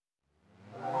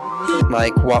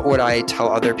Like, what would I tell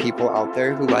other people out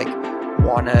there who like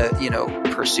want to,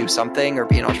 pursue something or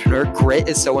be an entrepreneur? Grit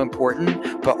is so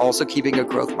important, but also keeping a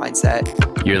growth mindset.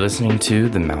 You're listening to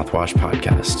the Mouthwash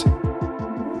Podcast.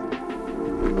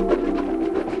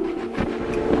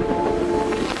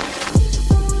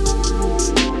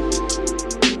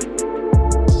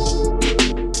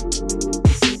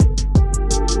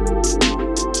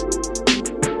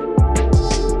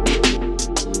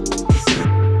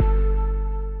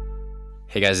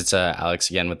 Hey guys, it's Alex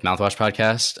again with Mouthwash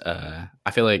Podcast.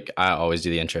 I feel like I always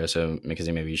do the intro, so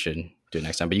Mackenzie, maybe you should do it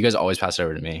next time. But you guys always pass it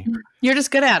over to me. You're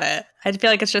just good at it. I feel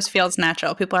like it just feels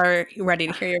natural. People are ready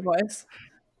to hear your voice.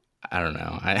 I don't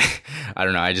know. I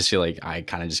don't know. I just feel like I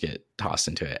kind of just get tossed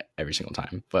into it every single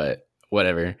time. But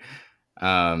whatever.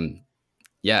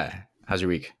 Yeah. How's your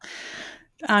week?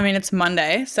 I mean, it's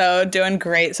Monday, so doing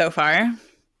great so far.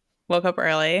 Woke up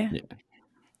early. Yeah.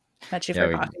 Met you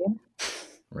for coffee.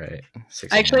 Right.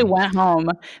 I actually went home,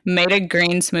 made a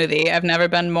green smoothie. I've never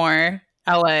been more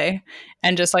LA,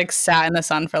 and just like sat in the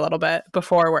sun for a little bit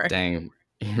before work. Dang,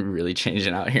 you're really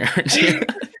changing out here, aren't you?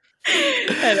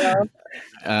 I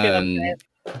know.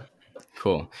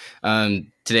 Cool.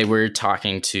 Today we're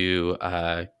talking to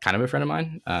kind of a friend of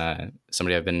mine,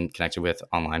 somebody I've been connected with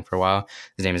online for a while.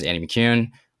 His name is Andy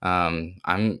McCune.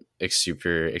 I'm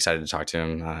super excited to talk to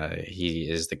him. He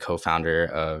is the co-founder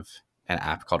of an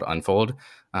app called Unfold,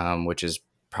 which is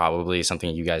probably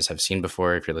something you guys have seen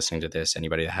before. If you're listening to this,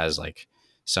 anybody that has like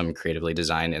some creatively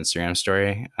designed Instagram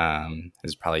story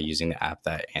is probably using the app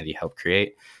that Andy helped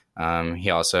create. He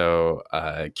also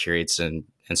curates an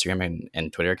Instagram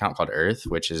and Twitter account called Earth,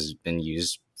 which has been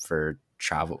used for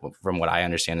travel. From what I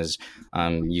understand, is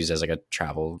used as like a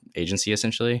travel agency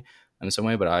essentially in some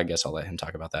way. But I guess I'll let him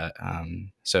talk about that.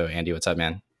 So Andy, what's up,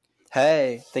 man?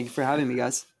 Hey, thank you for having me,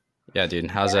 guys. Yeah,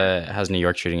 dude. How's New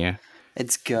York treating you?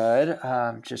 It's good.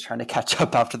 Just trying to catch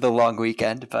up after the long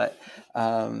weekend, but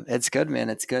it's good, man.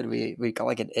 It's good. We got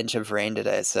like an inch of rain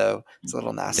today, so it's a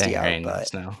little nasty out, rain, but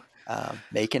snow.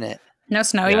 Making it. No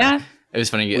snow yet? It was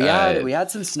funny. We had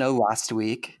some snow last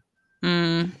week.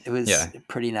 It was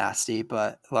pretty nasty,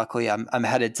 but luckily I'm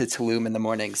headed to Tulum in the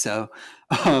morning, so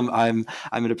I'm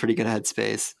in a pretty good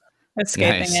headspace.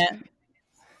 Escaping it.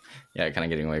 Yeah, kind of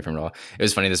getting away from it all. It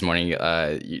was funny this morning.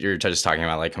 You're just talking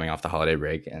about like coming off the holiday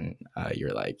break, and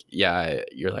you're like,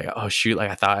 oh shoot, like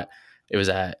I thought it was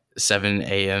at 7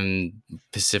 a.m.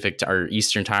 Pacific or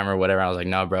Eastern time or whatever. I was like,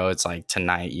 no, bro, it's like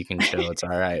tonight. You can chill. It's all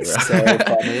right, bro. So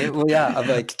funny. Well, yeah, I'm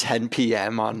like 10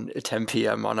 p.m. on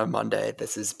a Monday.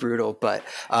 This is brutal, but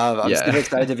I'm super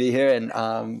excited to be here, and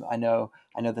I know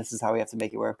this is how we have to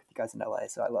make it work with you guys in LA.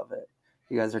 So I love it.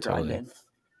 You guys are grinding.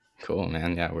 Cool,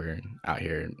 man. Yeah, we're out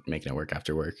here making it work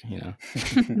after work, you know.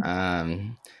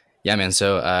 Yeah, man.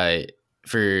 So I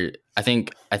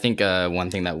think one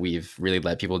thing that we've really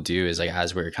let people do is like,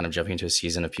 as we're kind of jumping into a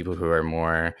season of people who are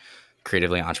more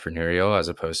creatively entrepreneurial as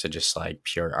opposed to just like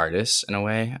pure artists in a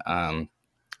way,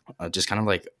 just kind of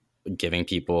like giving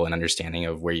people an understanding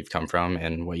of where you've come from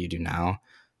and what you do now,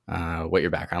 what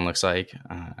your background looks like,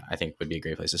 I think would be a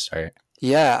great place to start.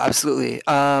 Yeah, absolutely.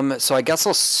 So I guess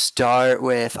I'll start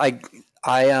with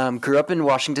I grew up in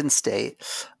Washington State,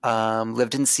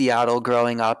 lived in Seattle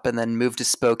growing up, and then moved to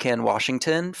Spokane,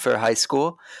 Washington for high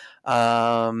school. Did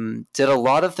a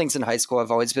lot of things in high school. I've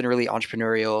always been really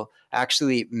entrepreneurial.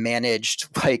 Actually managed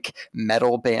like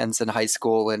metal bands in high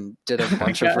school and did a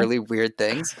bunch of really weird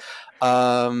things.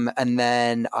 And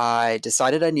then I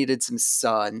decided I needed some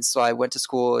sun. So I went to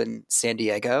school in San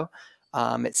Diego,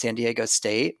 at San Diego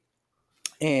State.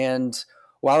 And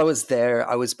while I was there,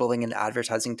 I was building an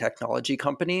advertising technology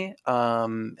company.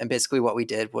 And basically what we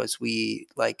did was we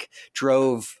like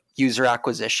drove user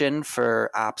acquisition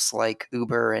for apps like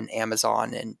Uber and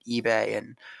Amazon and eBay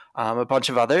and a bunch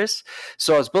of others.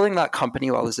 So I was building that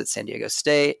company while I was at San Diego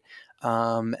State.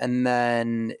 And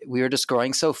then we were just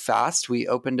growing so fast. We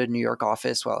opened a New York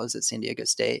office while I was at San Diego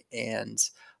State. And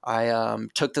I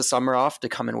took the summer off to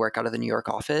come and work out of the New York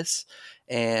office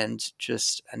and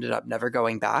just ended up never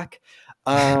going back.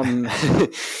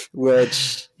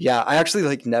 Which, yeah, I actually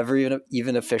like never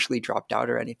even officially dropped out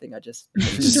or anything. I just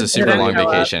a super long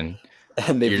vacation.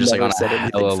 And you're just like on a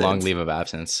hella long leave of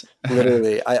absence.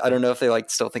 Literally. I don't know if they like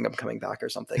still think I'm coming back or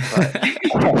something, but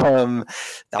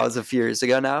that was a few years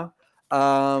ago now.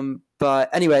 But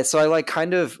anyway, so I like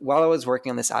kind of, while I was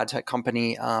working on this ad tech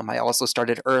company, I also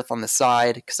started Earth on the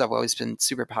side because I've always been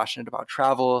super passionate about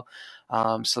travel.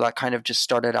 So that kind of just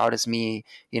started out as me,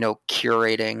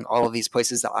 curating all of these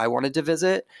places that I wanted to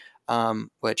visit.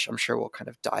 which I'm sure we'll kind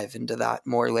of dive into that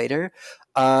more later.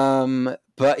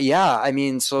 But yeah, I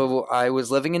mean, so I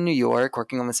was living in New York,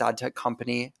 working on this ad tech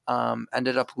company,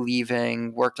 ended up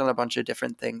leaving, worked on a bunch of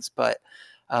different things, but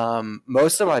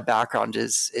most of my background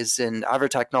is in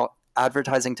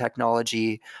advertising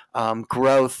technology,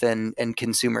 growth, and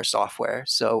consumer software,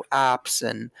 so apps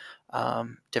and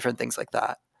different things like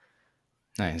that.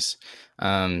 Nice.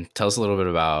 Tell us a little bit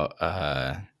about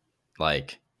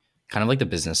like kind of like the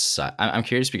business side. I'm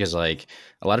curious because like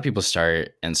a lot of people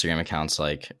start Instagram accounts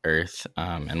like Earth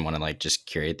and want to like just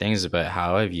curate things, but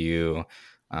how have you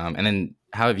and then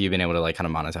how have you been able to like kind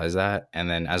of monetize that? And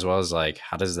then as well as like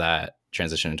how does that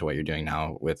transition into what you're doing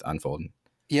now with Unfold?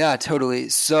 Yeah, totally.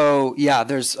 So yeah,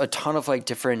 there's a ton of like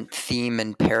different theme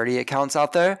and parody accounts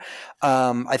out there.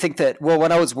 I think that, well,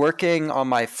 when I was working on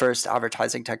my first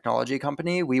advertising technology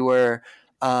company, we were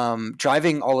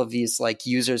driving all of these like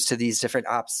users to these different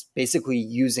apps, basically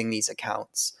using these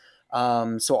accounts.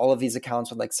 So all of these accounts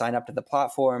would like sign up to the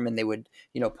platform and they would,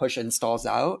 push installs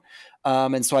out.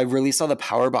 And so I really saw the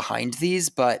power behind these,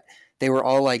 but they were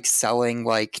all like selling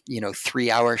like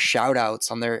 3-hour shout outs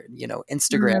on their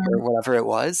Instagram or whatever it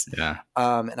was. Yeah.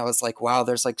 And I was like, wow,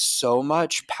 there's like so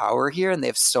much power here and they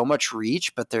have so much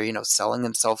reach, but they're selling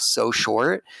themselves so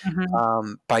short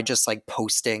by just like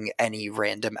posting any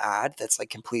random ad that's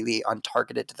like completely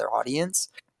untargeted to their audience.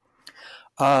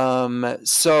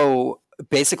 So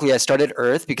basically I started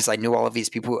Earth because I knew all of these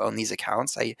people who own these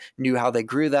accounts. I knew how they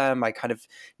grew them. I kind of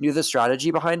knew the strategy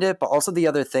behind it. But also the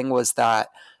other thing was that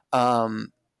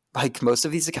like most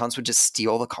of these accounts would just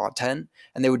steal the content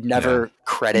and they would never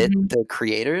credit the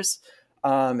creators.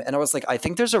 And I was like, I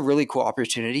think there's a really cool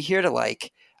opportunity here to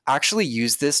like actually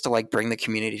use this to like bring the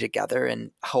community together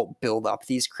and help build up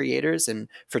these creators and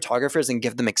photographers and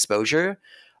give them exposure.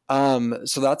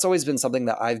 So that's always been something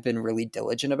that I've been really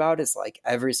diligent about, is like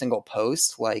every single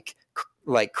post, like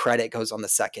credit goes on the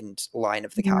second line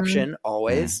of the caption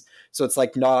always. So it's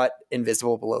like not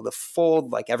invisible below the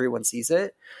fold, like everyone sees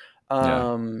it.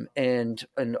 And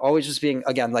always just being,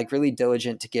 again, like really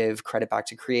diligent to give credit back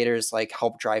to creators, like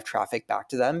help drive traffic back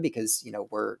to them because,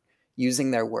 we're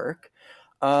using their work.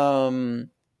 But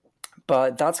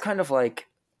that's kind of like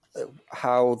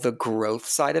how the growth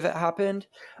side of it happened.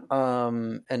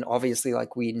 And obviously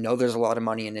like we know there's a lot of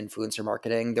money in influencer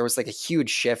marketing. There was like a huge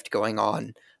shift going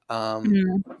on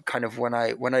kind of when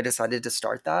I decided to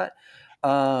start that.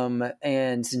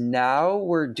 And now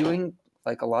we're doing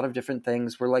like a lot of different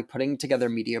things. We're like putting together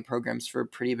media programs for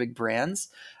pretty big brands,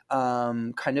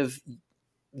 kind of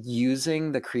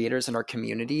using the creators in our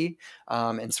community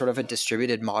in sort of a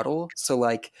distributed model. So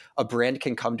like a brand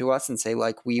can come to us and say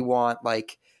like, we want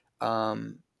like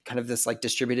kind of this like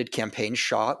distributed campaign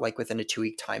shot like within a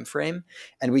 2-week time frame,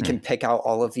 and we can pick out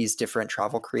all of these different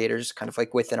travel creators kind of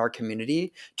like within our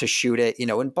community to shoot it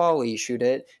in Bali, shoot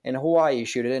it in Hawaii,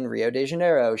 shoot it in Rio de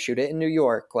Janeiro, shoot it in New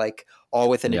York, like all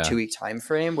within a 2-week time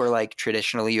frame, where like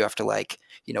traditionally you have to like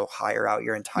hire out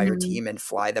your entire team and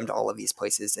fly them to all of these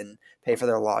places and pay for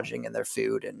their lodging and their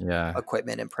food and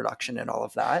equipment and production and all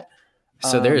of that.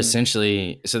 So they're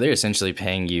essentially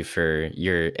paying you for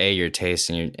your taste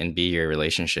and B, your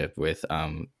relationship with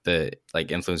the like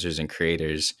influencers and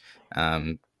creators.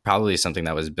 Probably something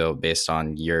that was built based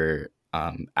on your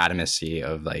adamancy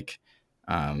of like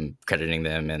crediting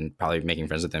them and probably making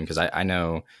friends with them, because I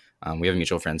know we have a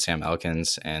mutual friend, Sam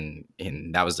Elkins, and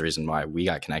that was the reason why we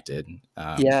got connected.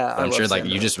 But I'm sure like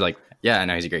Sam, you just like, I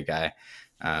know he's a great guy.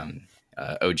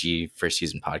 OG first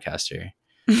season podcaster.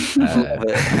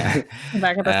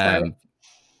 Back at the start.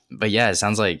 But yeah, it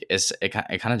sounds like it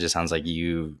kind of just sounds like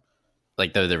you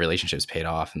like the relationships paid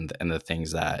off, and the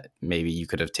things that maybe you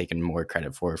could have taken more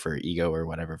credit for ego or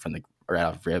whatever from the right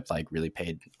off rip like really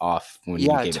paid off when you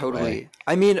gave totally. It away.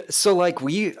 I mean, so like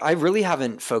I really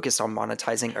haven't focused on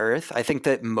monetizing Earth. I think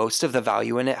that most of the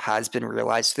value in it has been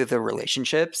realized through the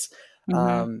relationships.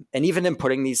 And even in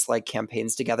putting these like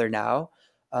campaigns together now,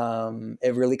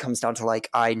 it really comes down to like,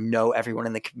 I know everyone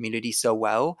in the community so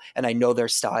well and I know their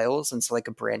styles. And so like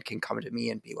a brand can come to me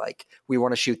and be like, we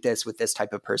want to shoot this with this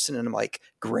type of person. And I'm like,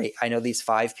 great. I know these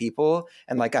 5 people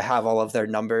and like, I have all of their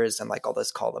numbers and like, I'll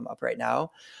just call them up right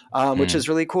now, which is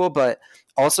really cool. But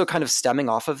also kind of stemming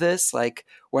off of this, like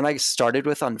when I started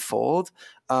with Unfold,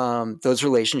 those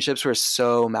relationships were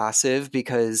so massive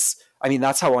because I mean,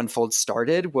 that's how Unfold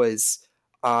started. Was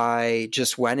I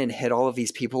just went and hit all of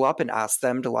these people up and asked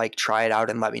them to like try it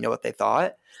out and let me know what they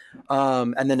thought.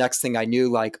 And the next thing I knew,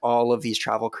 like all of these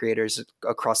travel creators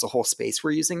across the whole space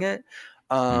were using it.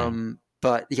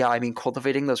 but yeah, I mean,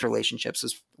 cultivating those relationships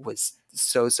was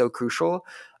so crucial,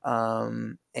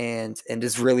 and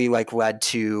has really like led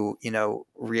to, you know,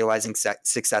 realizing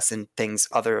success in things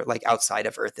other like outside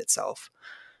of Earth itself.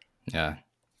 Yeah,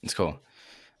 it's cool.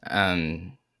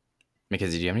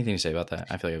 Mackenzie, do you have anything to say about that?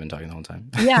 I feel like I've been talking the whole time.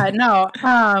 Yeah, no.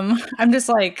 I'm just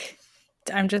like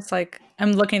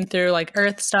I'm looking through like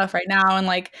Earth stuff right now, and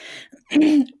like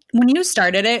when you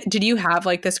started it, did you have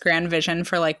like this grand vision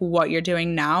for like what you're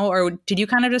doing now, or did you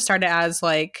kind of just start it as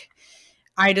like,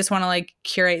 I just want to like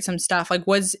curate some stuff? Like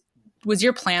was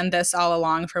your plan this all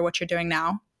along for what you're doing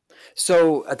now?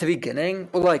 So at the beginning,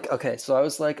 well, like, okay, so I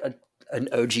was like an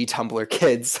OG Tumblr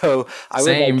kid, so I would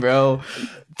Same, like bro.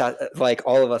 that, like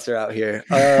all of us are out here.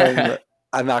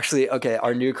 I'm actually okay.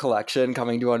 Our new collection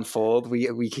coming to Unfold.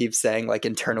 We keep saying like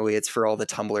internally it's for all the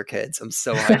Tumblr kids. I'm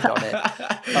so hyped on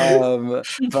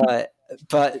it.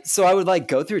 But so I would like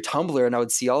go through Tumblr and I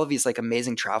would see all of these like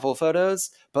amazing travel photos,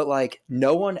 but like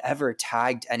no one ever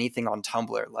tagged anything on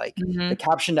Tumblr. Like the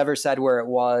caption never said where it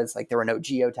was. Like there were no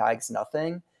geo tags,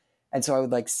 nothing. And so I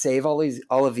would like save all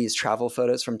of these travel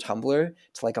photos from Tumblr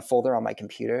to like a folder on my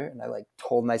computer, and I like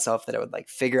told myself that I would like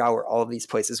figure out where all of these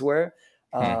places were,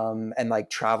 and like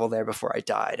travel there before I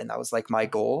died, and that was like my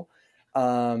goal.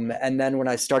 And then when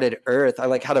I started Earth, I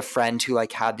like had a friend who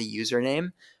like had the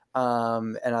username,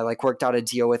 and I like worked out a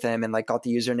deal with him and like got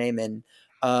the username,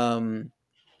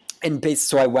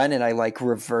 so I went and I like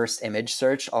reverse image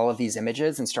searched all of these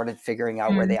images and started figuring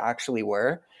out where they actually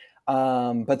were.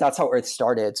 But that's how Earth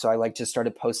started. So I like just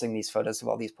started posting these photos of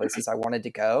all these places I wanted to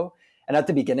go. And at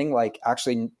the beginning, like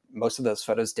actually most of those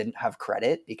photos didn't have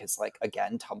credit because like,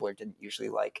 again, Tumblr didn't usually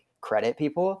like credit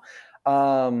people.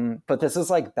 But this is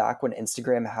like back when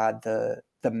Instagram had the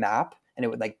map and it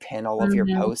would like pin all of your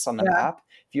posts on the map.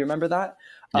 If you remember that.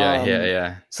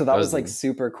 Yeah. So that was like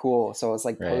super cool. So I was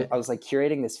like, Right. I was like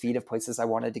curating this feed of places I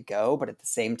wanted to go, but at the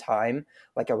same time,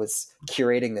 like I was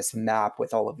curating this map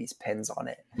with all of these pins on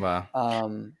it. Wow.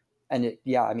 And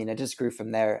I mean, it just grew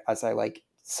from there as I like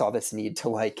saw this need to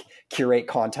like curate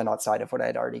content outside of what I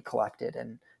had already collected,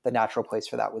 and the natural place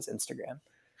for that was Instagram.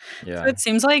 Yeah. So it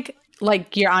seems like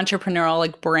your entrepreneurial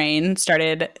like brain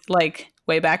started like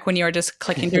way back when you were just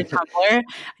clicking through Tumblr.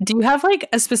 Do you have like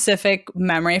a specific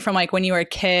memory from like when you were a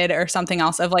kid or something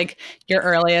else of like your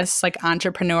earliest like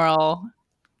entrepreneurial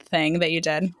thing that you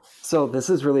did? So this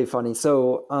is really funny.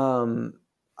 So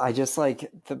I just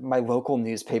like my local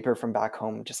newspaper from back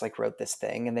home just like wrote this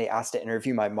thing, and they asked to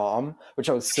interview my mom, which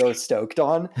I was so stoked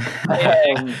on.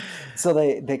 So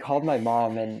they called my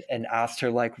mom and asked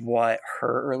her like what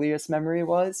her earliest memory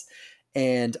was.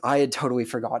 And I had totally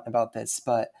forgotten about this,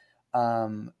 but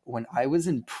when I was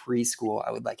in preschool,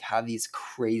 I would like have these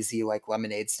crazy like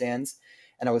lemonade stands,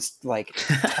 and I was like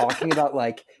talking about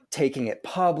like taking it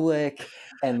public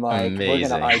and like we're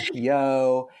gonna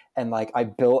IPO, and like I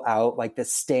built out like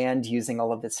this stand using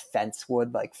all of this fence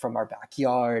wood like from our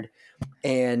backyard,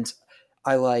 and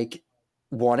I like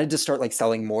wanted to start like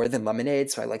selling more than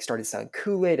lemonade, so I like started selling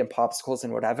Kool-Aid and popsicles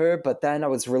and whatever. But then I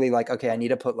was really like, okay, I need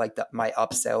to put like my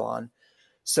upsell on.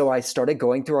 So I started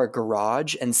going through our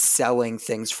garage and selling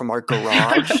things from our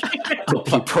garage to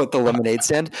people at the lemonade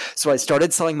stand. So I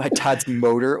started selling my dad's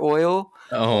motor oil.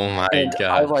 Oh my God.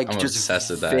 I like I'm just obsessed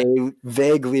with that.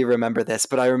 vaguely remember this,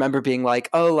 but I remember being like,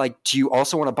 oh, like, do you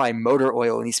also want to buy motor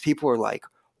oil? And these people were like,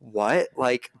 what?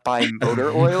 Like buy motor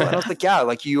oil? And I was like, yeah,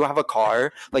 like you have a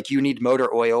car, like you need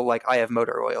motor oil, like I have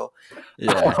motor oil.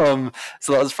 Yeah.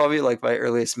 So that was probably like my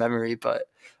earliest memory, but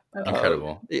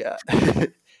incredible. Yeah.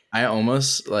 I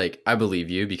almost like I believe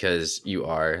you because you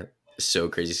are so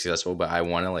crazy successful, but I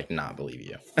want to like not believe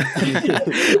you.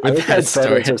 I wish I had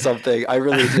photos or something. I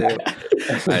really do.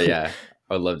 Yeah,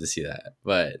 I would love to see that.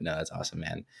 But no, that's awesome,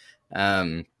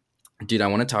 man. Dude, I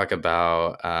want to talk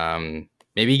about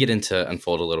maybe get into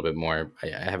Unfold a little bit more. I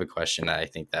have a question that I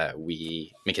think that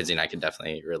Mackenzie and I could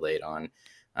definitely relate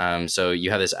on. So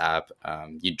you have this app.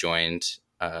 You joined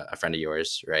a friend of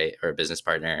yours, right, or a business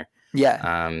partner.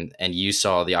 Yeah. And you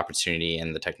saw the opportunity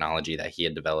and the technology that he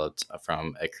had developed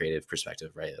from a creative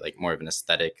perspective, right? Like more of an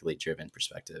aesthetically driven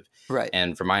perspective. Right.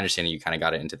 And from my understanding, you kind of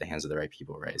got it into the hands of the right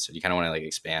people, right? So you kind of want to like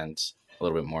expand a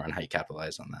little bit more on how you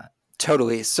capitalized on that.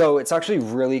 Totally. So it's actually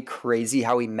really crazy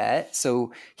how we met.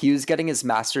 So he was getting his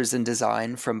master's in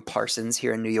design from Parsons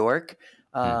here in New York.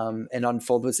 And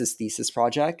Unfold was his thesis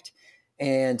project.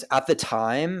 And at the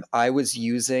time, I was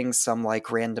using some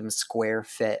like random Square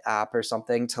Fit app or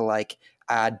something to like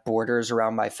add borders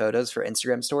around my photos for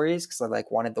Instagram stories because I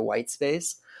like wanted the white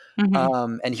space.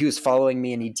 And he was following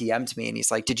me and he DM'd me and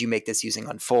he's like, did you make this using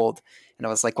Unfold? And I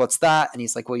was like, what's that? And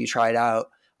he's like, well, you try it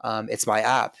out. It's my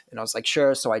app. And I was like,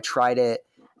 sure. So I tried it.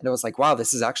 And I was like, wow,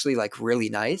 this is actually like really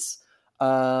nice.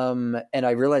 And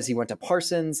I realized he went to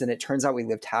Parsons, and it turns out we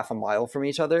lived half a mile from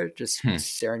each other, just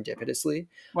serendipitously.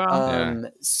 Wow.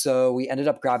 So we ended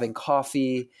up grabbing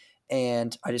coffee,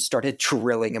 and I just started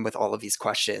drilling him with all of these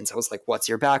questions. I was like, what's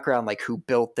your background? Like, who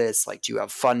built this? Like, do you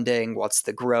have funding? What's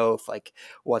the growth? Like,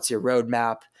 what's your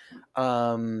roadmap?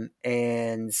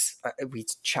 And we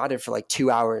chatted for like 2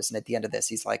 hours. And at the end of this,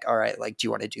 he's like, all right, like, do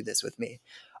you want to do this with me?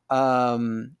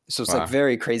 So it's like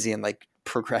very crazy and like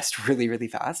progressed really, really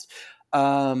fast.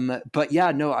 But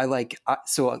yeah, no,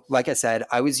 so like I said,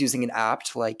 I was using an app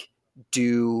to like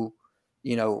do,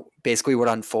 basically what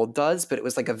Unfold does, but it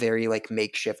was like a very like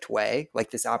makeshift way.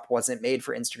 Like this app wasn't made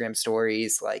for Instagram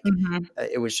stories. Like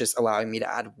it was just allowing me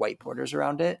to add white borders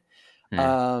around it.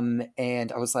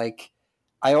 And I was like,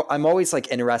 I'm always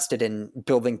like interested in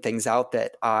building things out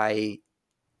that I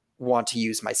want to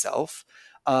use myself.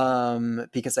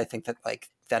 Because I think that like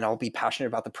then I'll be passionate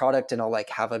about the product, and I'll like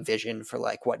have a vision for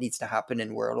like what needs to happen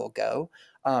and where it'll go,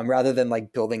 rather than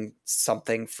like building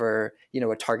something for,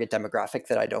 a target demographic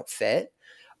that I don't fit.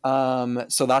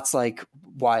 So that's like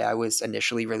why I was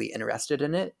initially really interested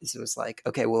in it. Is it was like,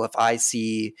 okay, well, if I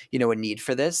see, a need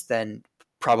for this, then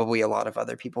probably a lot of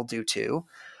other people do too.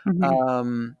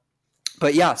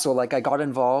 But yeah, so like I got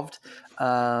involved.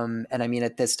 And I mean,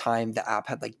 at this time, the app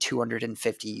had like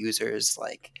 250 users.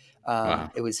 Like,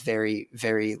 it was very,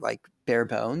 very like bare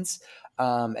bones.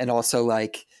 And also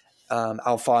like,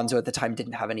 Alfonso at the time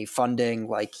didn't have any funding.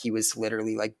 Like he was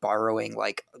literally like borrowing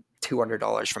like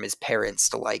 $200 from his parents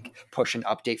to like push an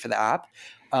update for the app.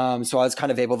 So I was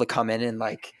kind of able to come in and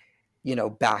like,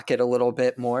 back it a little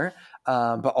bit more,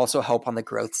 but also help on the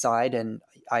growth side. And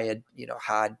I had,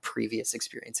 had previous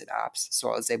experience in apps. So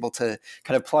I was able to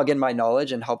kind of plug in my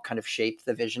knowledge and help kind of shape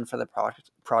the vision for the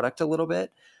product a little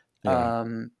bit.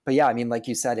 But yeah, I mean, like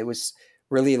you said, it was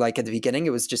really like at the beginning,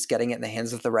 it was just getting it in the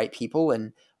hands of the right people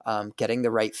and getting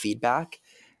the right feedback,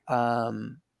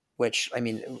 which, I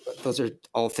mean, those are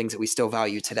all things that we still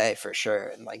value today for sure.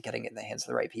 And like getting it in the hands of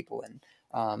the right people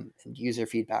and user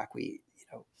feedback,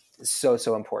 is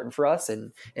so important for us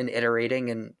and iterating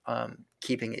and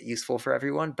keeping it useful for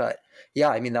everyone. But yeah,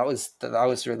 I mean, that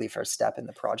was really first step in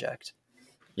the project.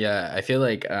 Yeah, I feel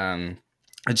like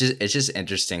it's just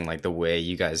interesting, like the way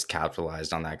you guys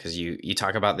capitalized on that, because you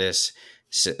talk about this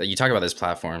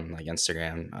platform like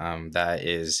Instagram that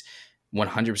is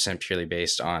 100% purely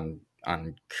based on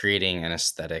creating an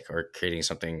aesthetic or creating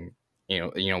something.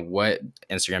 What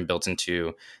Instagram built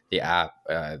into the app.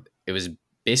 It was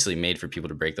basically made for people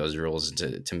to break those rules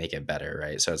to make it better,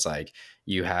 right? So it's like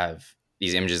you have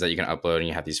these images that you can upload and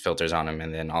you have these filters on them,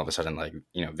 and then all of a sudden like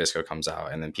VSCO comes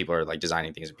out, and then people are like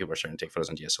designing things and people are starting to take photos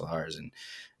on DSLRs and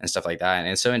stuff like that. And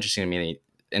it's so interesting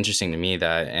to me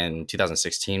that in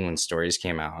 2016 when stories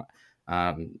came out,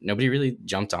 nobody really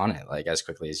jumped on it like as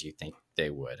quickly as you think they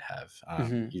would have.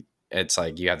 It's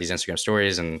like you have these Instagram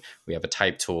stories and we have a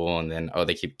type tool, and then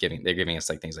they're giving us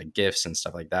like things like GIFs and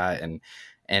stuff like that.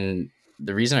 And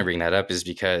the reason I bring that up is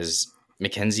because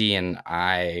Mackenzie and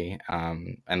I,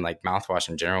 and like Mouthwash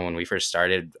in general, when we first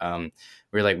started, we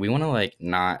were like, we want to like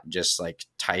not just like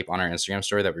type on our Instagram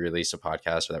story that we released a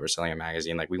podcast or that we're selling a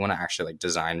magazine. Like we want to actually like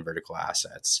design vertical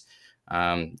assets.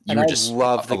 I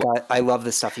love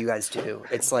the stuff you guys do.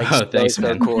 It's like thanks, so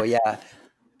man. Cool. Yeah.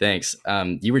 Thanks.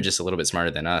 You were just a little bit smarter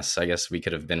than us. I guess we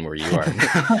could have been where you are.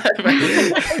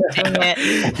 Dang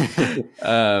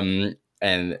it.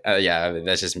 And yeah,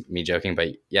 that's just me joking,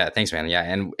 but yeah, thanks, man. Yeah.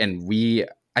 And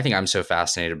I think I'm so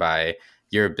fascinated by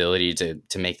your ability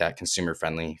to make that consumer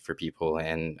friendly for people.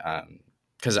 And,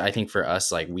 cause I think for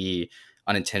us, like we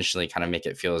unintentionally kind of make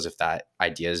it feel as if that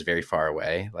idea is very far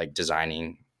away, like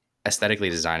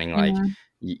aesthetically designing, like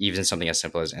even something as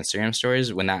simple as Instagram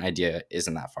stories, when that idea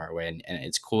isn't that far away. And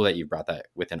it's cool that you brought that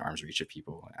within arm's reach of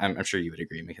people. I'm sure you would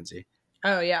agree, Mackenzie.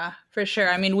 Oh yeah, for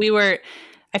sure. I mean,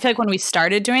 I feel like when we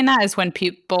started doing that is when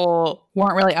people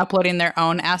weren't really uploading their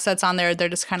own assets on there. They're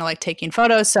just kind of like taking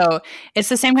photos. So it's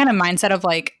the same kind of mindset of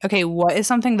like, okay, what is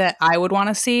something that I would want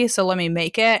to see? So let me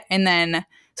make it. And then,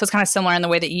 so it's kind of similar in the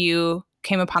way that you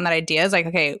came upon that idea is like,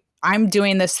 okay, I'm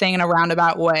doing this thing in a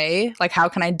roundabout way. Like, how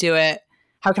can I do it?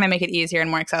 How can I make it easier and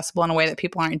more accessible in a way that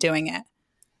people aren't doing it?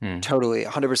 Totally,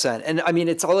 100%. And I mean,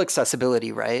 it's all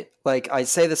accessibility, right? Like I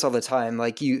say this all the time,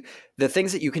 like the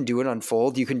things that you can do in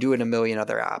Unfold, you can do in a million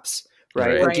other apps,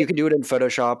 right? Like you can do it in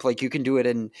Photoshop, like you can do it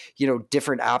in,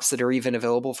 different apps that are even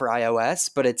available for iOS,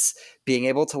 but it's being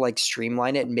able to like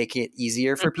streamline it and make it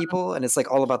easier for people. And it's like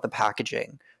all about the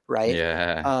packaging, right?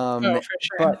 Yeah. For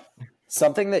sure. But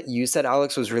something that you said,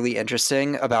 Alex, was really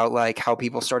interesting about like how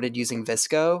people started using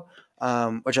VSCO.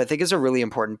 which I think is a really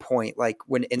important point. Like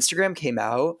when Instagram came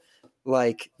out,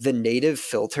 like the native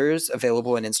filters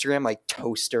available in Instagram, like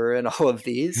Toaster and all of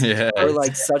these, were Yes.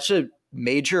 like such a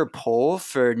major pull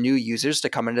for new users to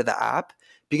come into the app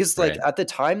because like Right. at the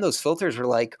time those filters were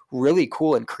like really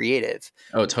cool and creative.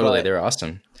 Oh, totally. But They were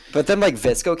awesome. then like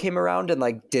Visco came around and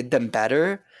like did them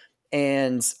better.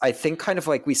 And I think kind of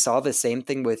like we saw the same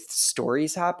thing with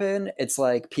stories happen. It's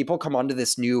like people come onto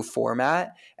this new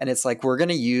format and it's like we're going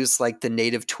to use like the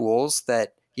native tools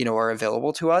that, you know, are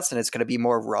available to us and it's going to be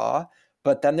more raw.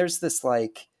 But then there's this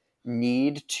like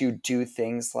need to do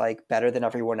things like better than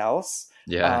everyone else,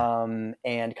 Yeah.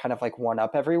 and kind of like one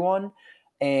up everyone.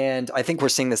 And I think we're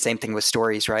seeing the same thing with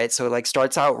stories, right? So it like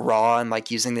starts out raw and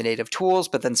like using the native tools,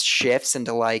 but then shifts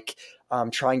into like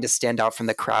trying to stand out from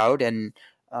the crowd and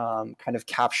kind of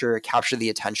capture the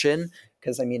attention.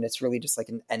 Because I mean, it's really just like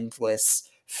an endless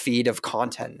feed of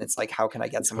content. It's like, how can I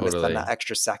get someone to spend that Totally.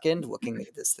 extra second looking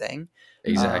at this thing?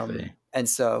 Exactly. And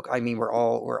so, I mean, we're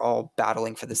all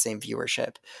battling for the same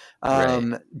viewership.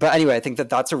 Right. But anyway, I think that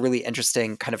that's a really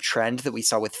interesting kind of trend that we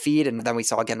saw with feed, and then we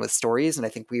saw again with stories. And I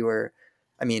think we were,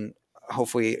 I mean,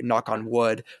 hopefully, knock on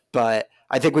wood, but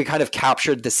I think we kind of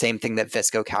captured the same thing that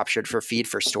Visco captured for feed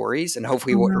for stories, and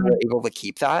hopefully we're able to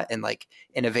keep that and like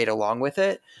innovate along with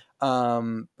it.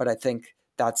 But I think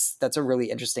that's a really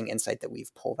interesting insight that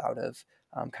we've pulled out of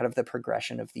kind of the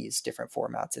progression of these different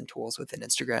formats and tools within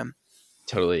Instagram.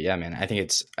 Totally. Yeah, man. I think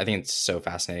it's so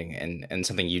fascinating. And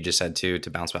something you just said too, to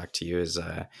bounce back to you, is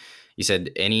you said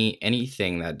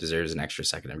anything that deserves an extra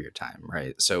second of your time,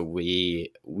 right? So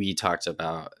we talked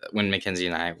about when Mackenzie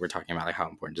and I were talking about like how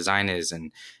important design is,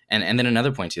 and then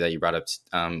another point too that you brought up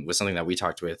was something that we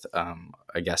talked with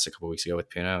a guest a couple weeks ago with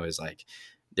Puno, is like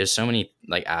there's so many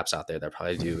like apps out there that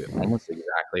probably do almost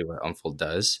exactly what Unfold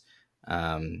does.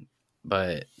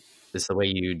 But it's the way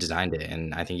you designed it,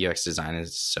 and I think UX design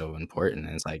is so important.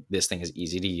 And it's like this thing is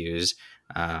easy to use.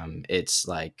 It's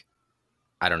like,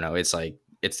 I don't know, it's like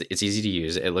it's easy to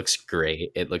use. It looks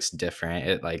great. It looks different.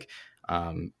 It like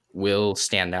will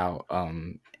stand out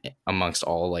amongst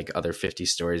all like other 50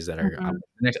 stories that are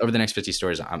over the next 50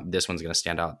 stories. This one's going to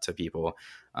stand out to people,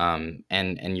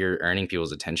 and you're earning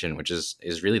people's attention, which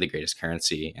is really the greatest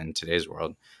currency in today's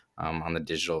world, on the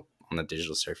digital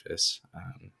surface.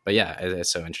 But yeah,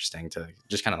 it's so interesting to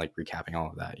just kind of like recapping all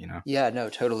of that, you know? Yeah, no,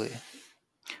 totally.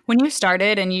 When you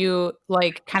started and you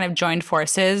like kind of joined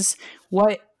forces,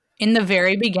 what in the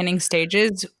very beginning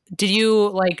stages, did you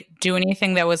like do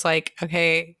anything that was like,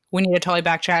 okay, we need to totally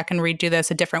backtrack and redo this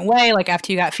a different way? Like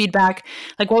after you got feedback,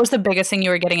 like what was the biggest thing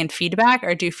you were getting in feedback?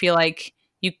 Or do you feel like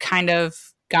you kind of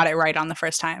got it right on the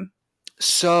first time?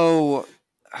 So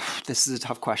this is a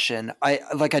tough question. I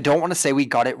don't want to say we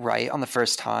got it right on the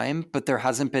first time, but there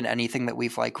hasn't been anything that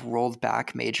we've like rolled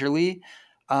back majorly.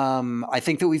 I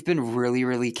think that we've been really,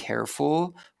 really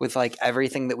careful with like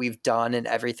everything that we've done and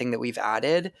everything that we've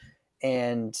added.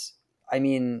 And I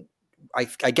mean, I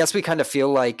guess we kind of feel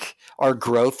like our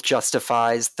growth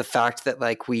justifies the fact that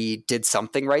like we did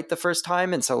something right the first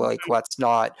time. And so like, let's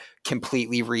not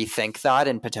completely rethink that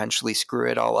and potentially screw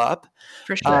it all up.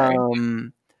 For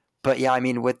sure. But yeah, I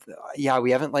mean, we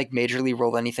haven't like majorly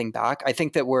rolled anything back. I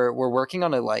think that we're working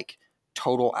on a like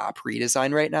total app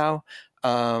redesign right now,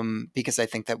 because I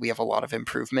think that we have a lot of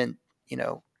improvement, you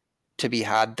know, to be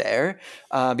had there.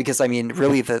 Because I mean,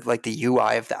 really, the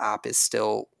UI of the app is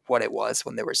still what it was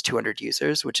when there was 200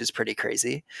 users, which is pretty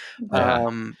crazy.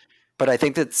 Yeah. But I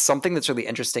think that something that's really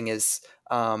interesting is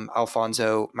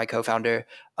Alfonso, my co-founder,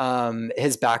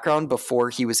 his background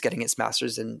before he was getting his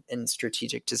master's in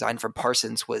strategic design from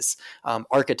Parsons was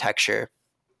architecture.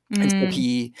 And so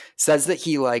he says that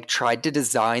he like tried to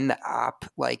design the app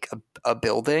like a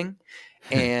building.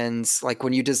 And like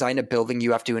when you design a building,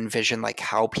 you have to envision like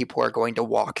how people are going to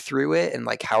walk through it and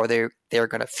like how they're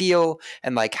going to feel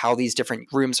and like how these different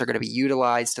rooms are going to be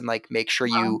utilized and like make sure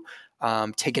you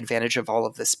take advantage of all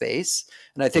of the space.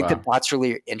 And I think that that's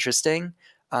really interesting.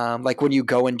 Like when you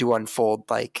go and do Unfold,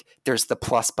 like there's the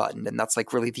plus button and that's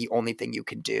like really the only thing you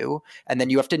can do. And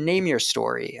then you have to name your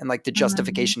story. And like the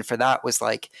justification for that was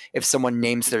like, if someone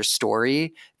names their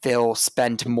story, they'll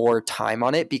spend more time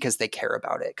on it because they care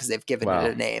about it because they've given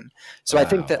it a name. So I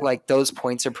think that like those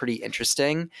points are pretty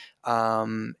interesting.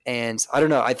 And I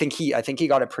don't know, I think he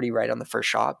got it pretty right on the first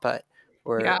shot, but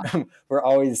we're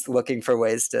always looking for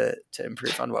ways to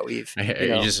improve on what we've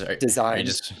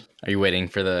designed. Are you waiting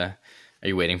for the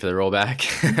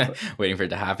rollback, waiting for it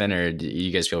to happen, or do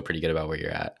you guys feel pretty good about where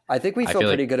you're at? I think we feel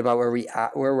pretty good about where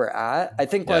we're at. I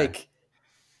think like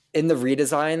in the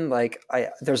redesign, like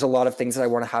there's a lot of things that I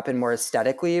want to happen more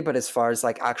aesthetically, but as far as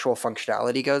like actual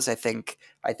functionality goes, I think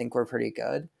we're pretty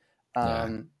good. Yeah.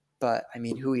 But I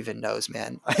mean, who even knows,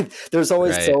 man? There's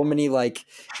always Right. so many like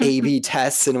A/B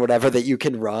tests and whatever that you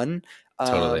can run.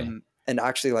 Totally. And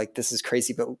actually, like, this is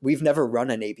crazy, but we've never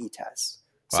run an A/B test.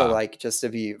 So, Wow. like, just to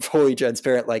be fully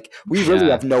transparent, like, we really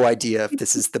Yeah. have no idea if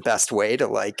this is the best way to,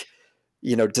 like,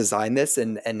 design this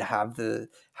and have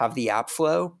the app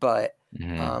flow. But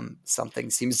Hmm. something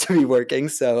seems to be working,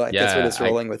 so I guess we're Yeah. just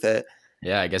rolling with it.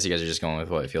 I guess you guys are just going with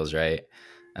what feels right,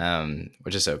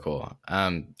 which is so cool.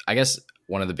 I guess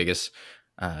one of the biggest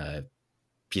uh,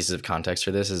 pieces of context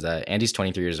for this is that Andy's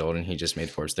 23 years old and he just made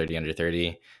Forbes 30 under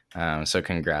 30. So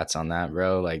congrats on that,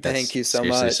 bro. Like, Thank that's you so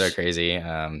seriously so much. crazy.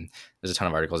 There's a ton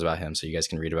of articles about him, so you guys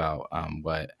can read about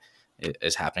what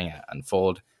is happening at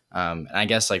Unfold. And I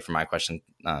guess, like, for my question,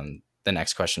 the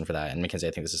next question for that, and Mackenzie,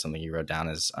 I think this is something you wrote down,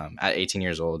 is at 18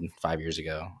 years old, 5 years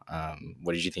ago,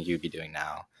 what did you think you would be doing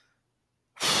now?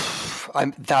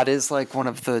 That is like one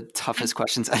of the toughest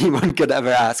questions anyone could ever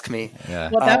ask me. Yeah.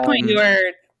 Well, at that point, you Um,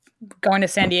 were going to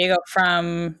San Diego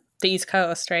from the East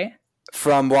Coast, right?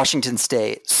 from Washington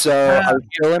State. So I Uh, was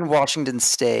still in Washington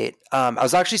State. I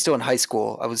was actually still in high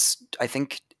school. I was, I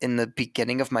think, in the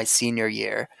beginning of my senior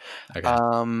year. Okay.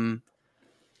 Um,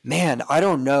 Man, I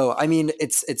don't know. I mean,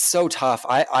 it's so tough.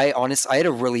 I had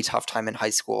a really tough time in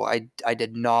high school. I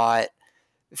did not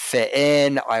fit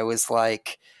in.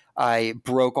 I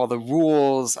broke all the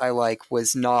rules. I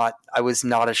was not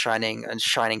a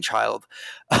shining child.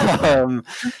 um,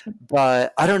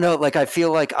 but I don't know. Like, I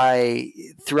feel like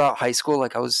throughout high school,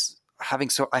 like,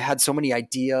 I had so many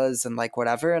ideas and like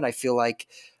whatever, and I feel like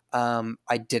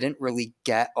I didn't really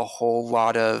get a whole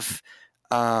lot of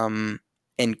um,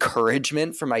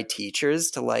 encouragement from my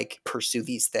teachers to like pursue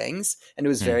these things, and it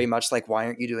was Hmm. very much like, why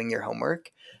aren't you doing your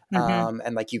homework? mhm.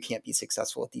 And like, you can't be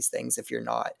successful at these things if you're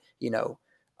not,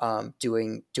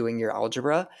 doing your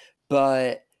algebra.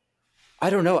 But I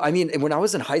don't know. I mean, when I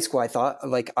was in high school, I thought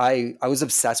like I was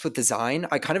obsessed with design.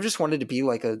 I kind of just wanted to be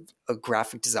like a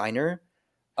graphic designer.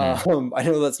 Hmm. I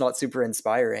know that's not super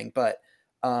inspiring, but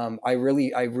I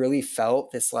really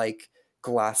felt this like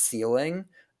glass ceiling,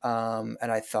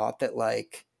 and I thought that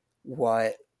like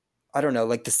what I don't know,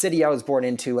 like the city I was born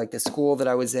into, like the school that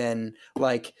I was in,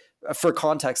 like for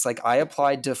context, like I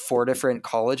applied to 4 different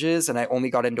colleges and I only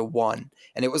got into one.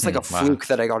 And it was like Hmm. a Wow. fluke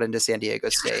that I got into San Diego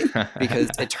State because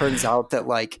it turns out that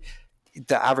like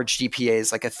the average GPA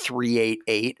is like a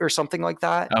 3.88 or something like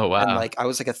that. Oh, And wow. like I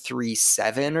was like a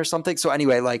 3.7 or something. So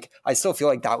anyway, like I still feel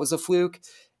like that was a fluke.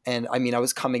 And I mean, I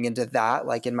was coming into that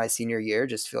like in my senior year,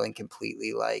 just feeling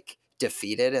completely like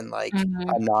defeated and like Mhm.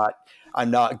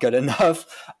 I'm not good enough.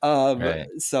 Right.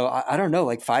 So I don't know,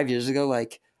 like 5 years ago,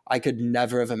 like I could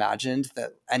never have imagined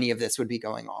that any of this would be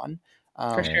going on,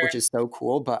 For Right. sure. which is so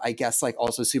cool. But I guess like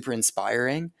also super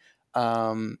inspiring,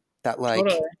 that like,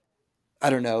 Totally. I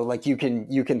don't know, like you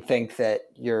can think that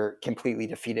you're completely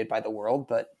defeated by the world,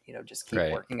 but just keep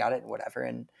Right. working at it and whatever,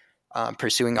 and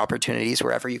pursuing opportunities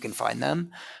wherever you can find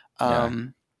them. Yeah.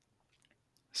 Um,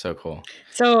 So cool.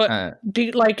 So, Uh,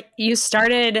 like, you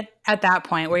started at that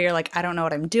point where you're like, I don't know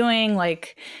what I'm doing.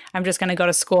 Like, I'm just going to go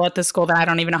to school at the school that I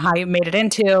don't even know how you made it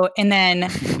into. And then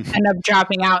end up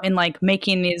dropping out and like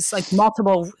making these like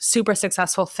multiple super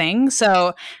successful things.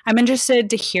 So, I'm interested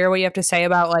to hear what you have to say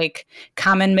about like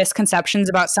common misconceptions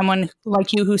about someone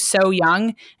like you who's so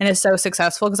young and is so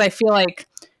successful. Cause I feel like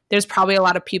there's probably a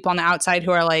lot of people on the outside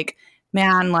who are like,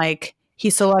 man, like,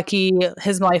 he's so lucky.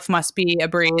 His life must be a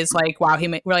breeze. Like, wow,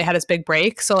 he really had his big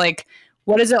break. So, like,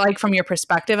 what is it like from your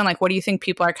perspective? And, like, what do you think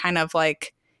people are kind of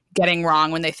like getting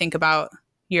wrong when they think about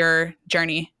your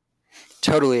journey?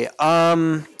 Totally.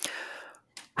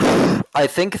 I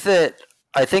think that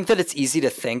it's easy to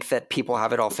think that people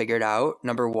have it all figured out.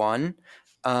 Number one,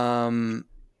 um,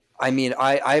 I mean,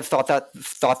 I've thought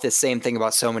this same thing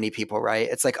about so many people, right?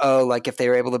 It's like, oh, like if they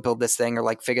were able to build this thing or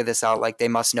like figure this out, like they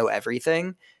must know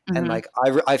everything, and Mm-hmm. like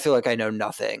I feel like I know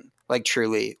nothing, like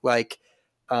truly, like.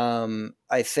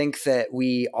 I think that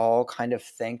we all kind of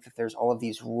think that there's all of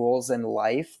these rules in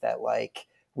life that like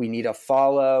we need to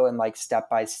follow and like step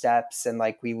by steps, and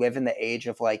like we live in the age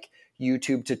of like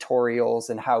YouTube tutorials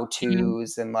and how Mm-hmm.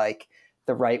 to's and like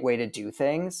the right way to do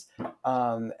things.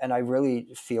 And I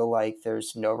really feel like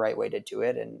there's no right way to do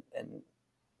it. And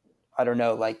I don't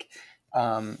know,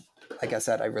 um, like I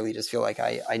said, I really just feel like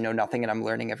I know nothing and I'm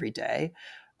learning every day.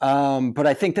 But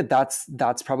I think that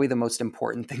that's probably the most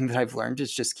important thing that I've learned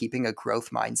is just keeping a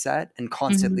growth mindset and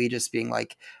Mm-hmm. constantly just being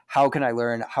like, how can I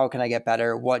learn? How can I get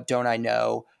better? What don't I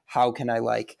know? How can I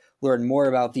like learn more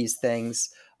about these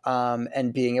things?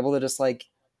 And being able to just like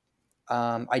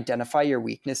identify your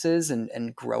weaknesses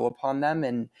and grow upon them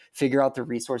and figure out the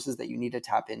resources that you need to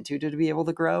tap into to be able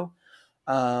to grow.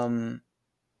 Um,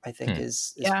 I think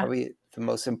is probably the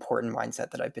most important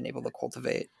mindset that I've been able to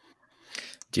cultivate.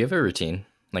 Do you have a routine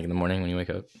like in the morning when you wake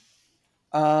up?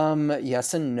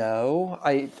 Yes and no.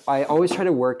 I always try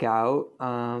to work out.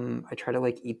 I try to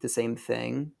like eat the same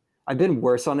thing. I've been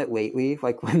worse on it lately.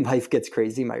 Like when life gets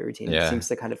crazy, my routine seems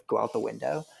to kind of go out the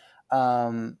window.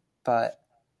 But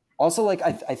also like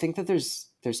I think that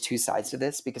there's two sides to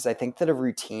this, because I think that a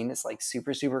routine is like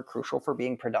super, super crucial for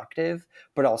being productive,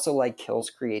 but also like kills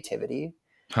creativity.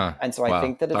 Huh. And so I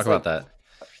think that it's Talk about that.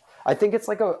 I think it's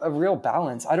like a real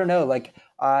balance. I don't know. Like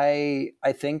I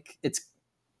think it's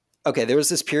okay. There was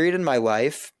this period in my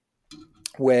life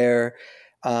where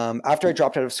after I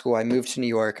dropped out of school, I moved to New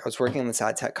York. I was working in this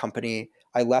ad tech company.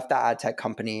 I left that ad tech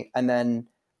company, and then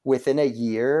within a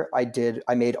year,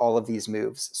 I made all of these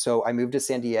moves. So I moved to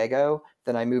San Diego,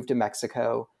 then I moved to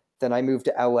Mexico, then I moved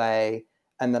to LA,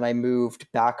 and then I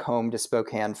moved back home to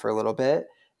Spokane for a little bit.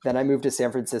 Then I moved to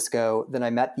San Francisco. Then I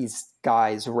met these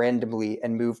guys randomly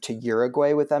and moved to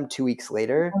Uruguay with them 2 weeks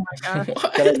later. Oh my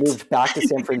God. Then I moved back to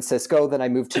San Francisco. Then I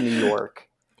moved to New York.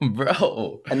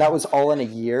 Bro. And that was all in a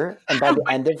year. And by the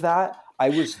end of that, I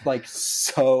was like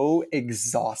so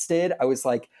exhausted. I was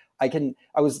like, I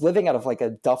was living out of like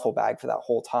a duffel bag for that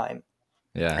whole time.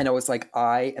 Yeah. And I was like,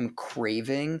 I am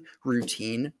craving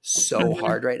routine so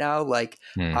hard right now. Like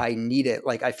I need it.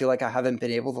 Like I feel like I haven't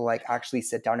been able to like actually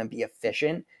sit down and be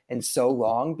efficient in so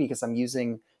long, because I'm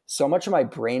using so much of my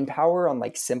brain power on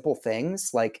like simple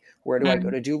things. Like where do I go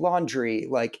to do laundry?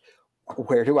 Like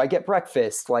where do I get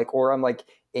breakfast? Like, or I'm like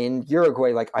in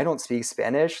Uruguay, like I don't speak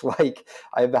Spanish. Like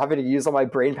I'm having to use all my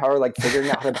brain power, like figuring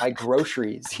out how to buy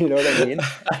groceries. You know what I mean?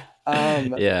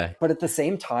 Yeah. But at the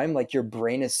same time, like your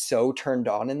brain is so turned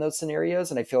on in those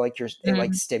scenarios. And I feel like it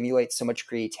like stimulates so much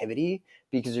creativity,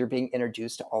 because you're being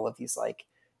introduced to all of these like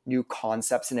new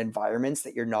concepts and environments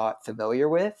that you're not familiar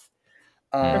with.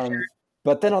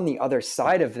 But then on the other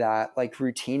side of that, like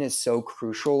routine is so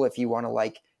crucial if you want to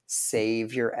like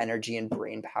save your energy and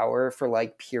brain power for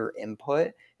like pure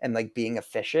input and like being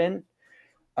efficient.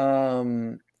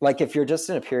 Like if you're just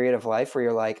in a period of life where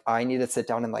you're like, I need to sit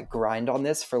down and like grind on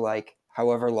this for like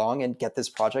however long and get this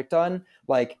project done,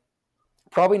 like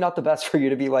probably not the best for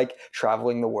you to be like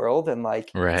traveling the world and like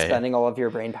spending all of your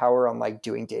brain power on like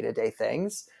doing day-to-day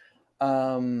things.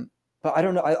 But I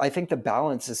don't know. I think the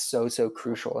balance is so, so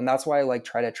crucial. And that's why I like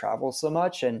try to travel so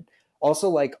much. And also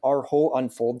like our whole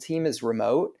Unfold team is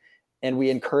remote, and we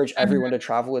encourage everyone to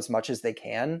travel as much as they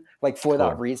can, like for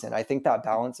that reason. I think that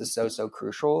balance is so, so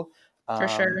crucial. For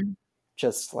sure.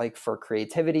 Just like for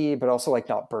creativity, but also like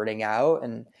not burning out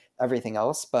and everything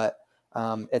else. But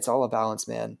it's all a balance,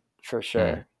 man, for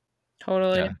sure.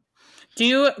 Totally. Yeah. Do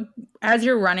you, as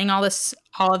you're running all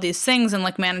of these things and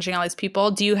like managing all these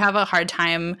people, do you have a hard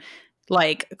time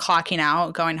like clocking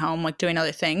out, going home, like doing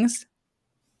other things?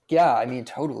 Yeah, I mean,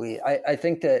 totally. I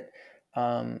think that,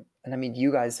 and I mean,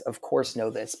 you guys of course know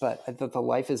this, but the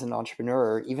life as an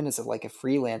entrepreneur, even as like a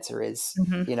freelancer, is,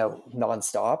 you know,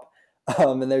 nonstop.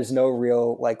 And there's no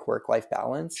real like work-life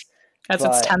balance. It's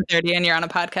 10:30 and you're on a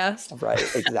podcast. Right,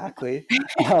 exactly.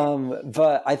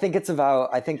 But I think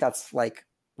that's like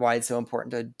why it's so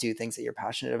important to do things that you're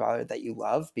passionate about or that you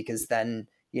love, because then,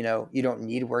 you know, you don't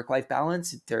need work-life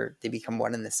balance. They become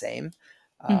one and the same,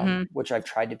 which I've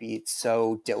tried to be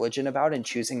so diligent about in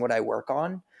choosing what I work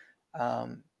on,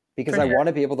 because I want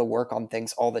to be able to work on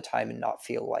things all the time and not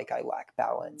feel like I lack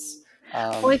balance.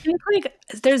 Well, I think like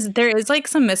there is like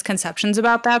some misconceptions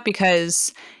about that,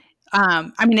 because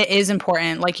I mean, it is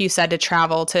important, like you said, to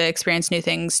travel, to experience new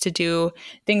things, to do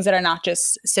things that are not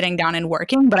just sitting down and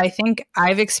working. But I think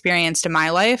I've experienced in my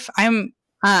life, I'm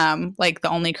like the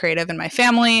only creative in my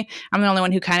family. I'm the only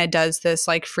one who kind of does this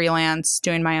like freelance,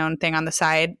 doing my own thing on the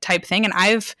side type thing. And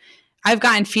I've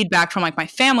gotten feedback from like my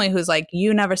family who's like,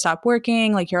 you never stop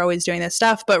working, like you're always doing this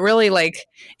stuff. But really, like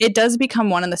it does become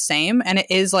one and the same. And it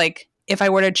is like, if I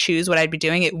were to choose what I'd be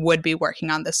doing, it would be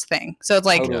working on this thing. So it's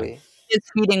like, it's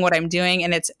feeding what I'm doing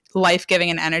and it's life-giving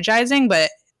and energizing, but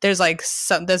there's like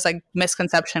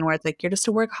misconception where it's like, you're just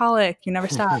a workaholic, you never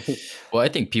stop. Well, I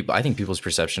think people's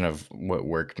perception of what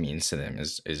work means to them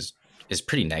is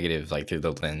pretty negative, like through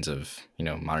the lens of, you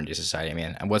know, modern day society. I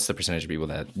mean, what's the percentage of people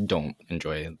that don't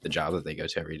enjoy the job that they go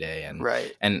to every day? And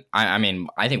and I mean,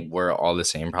 I think we're all the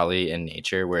same probably in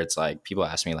nature, where it's like people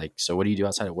ask me like, so what do you do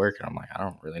outside of work? And I'm like, I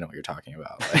don't really know what you're talking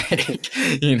about. Like,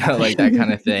 you know, like that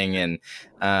kind of thing.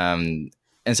 And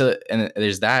so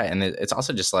there's that. And it's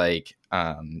also just like,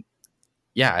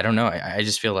 yeah, I don't know. I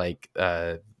just feel like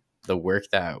the work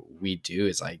that we do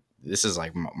is like, this is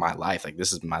like my life. Like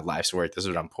this is my life's work. This is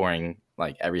what I'm pouring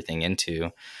like everything into.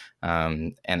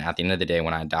 And at the end of the day,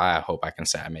 when I die, I hope I can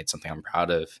say I made something I'm proud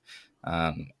of.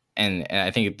 And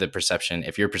I think the perception,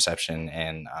 if your perception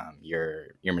and your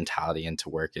mentality into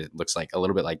work, it looks like a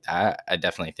little bit like that. I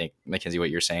definitely think, Mackenzie, what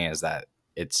you're saying is that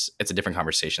it's a different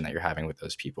conversation that you're having with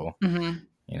those people. You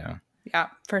know? Yeah,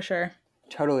 for sure.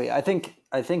 Totally. I think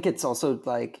it's also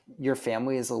like your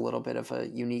family is a little bit of a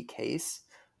unique case.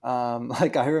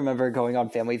 Like I remember going on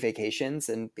family vacations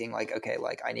and being like, okay,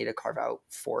 like I need to carve out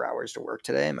 4 hours to work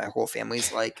today. And my whole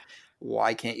family's like,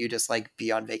 why can't you just like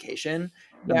be on vacation?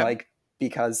 And Yeah. like,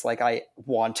 because like I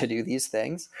want to do these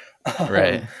things.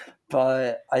 Right.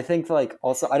 But I think like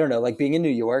also, I don't know, like being in New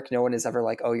York, no one is ever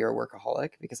like, oh, you're a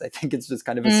workaholic, because I think it's just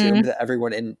kind of assumed that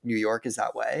everyone in New York is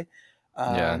that way.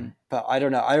 But I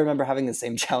don't know. I remember having the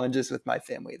same challenges with my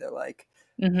family. They're like,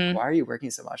 why are you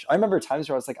working so much? I remember times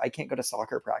where I was like, I can't go to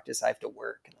soccer practice. I have to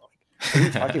work. And they're like, what are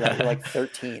you talking about? You're like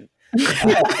 13.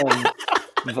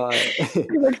 But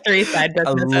like 3 side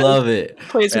businesses. I love it.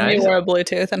 Please, when you wore a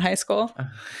Bluetooth in high school.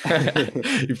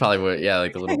 You probably would. Yeah.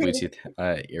 Like a little Bluetooth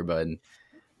earbud.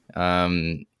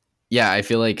 Yeah, I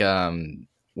feel like,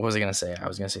 what was I going to say? I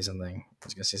was going to say something.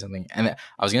 And then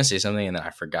I was going to say something and then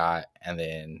I forgot. And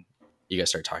then you guys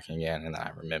started talking again. And then I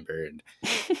remembered.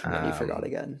 And you forgot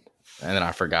again. And then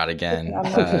I forgot again.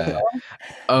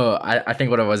 I think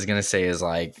what I was going to say is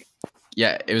like,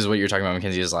 yeah, it was what you were talking about,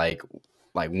 Mackenzie, is like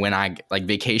when I like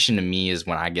vacation to me is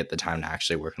when I get the time to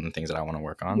actually work on the things that I want to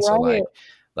work on. Right. So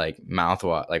like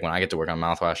mouthwash, like when I get to work on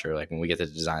mouthwash, or like when we get to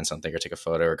design something or take a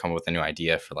photo or come up with a new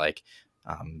idea for like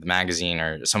the magazine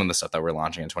or some of the stuff that we're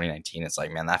launching in 2019, it's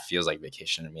like, man, that feels like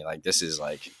vacation to me. Like this is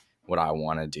like what I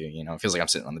want to do. You know, it feels like I'm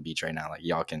sitting on the beach right now. Like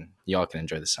y'all can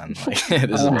enjoy the sun. Like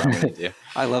this is what I'm going to do.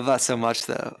 I love that so much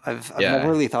though. I've never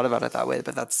really thought about it that way,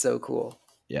 but that's so cool.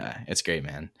 Yeah, it's great,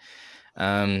 man.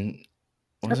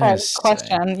 Okay,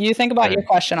 question. You think about your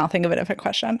question, I'll think of a different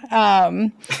question.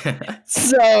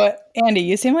 So Andy,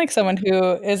 you seem like someone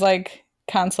who is like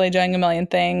constantly doing a million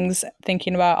things,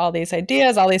 thinking about all these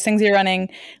ideas, all these things you're running.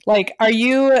 Like, are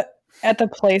you at the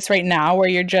place right now where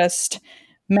you're just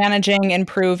managing,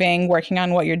 improving, working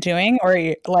on what you're doing? Or are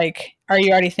you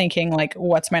already thinking like,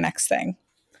 what's my next thing?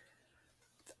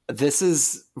 This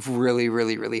is really,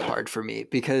 really, really hard for me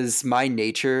because my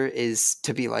nature is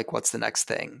to be like, what's the next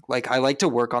thing? Like, I like to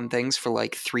work on things for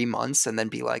like 3 months and then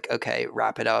be like, okay,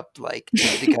 wrap it up. Like,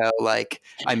 need to go. Like,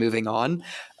 I'm moving on,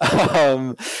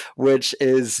 which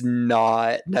is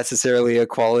not necessarily a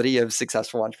quality of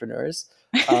successful entrepreneurs,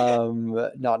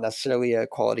 not necessarily a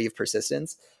quality of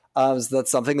persistence. So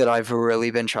that's something that I've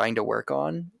really been trying to work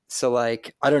on. So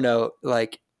like, I don't know,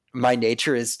 like, my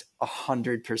nature is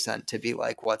 100% to be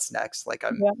like, what's next? Like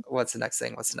what's the next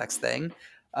thing? What's the next thing?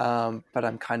 But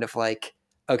I'm kind of like,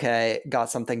 okay, got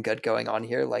something good going on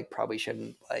here. Like probably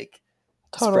shouldn't like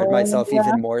spread myself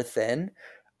even more thin.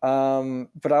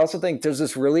 But I also think there's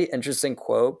this really interesting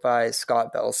quote by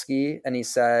Scott Belsky. And he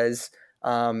says,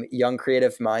 young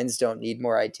creative minds don't need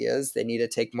more ideas. They need to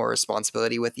take more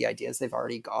responsibility with the ideas they've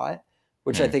already got,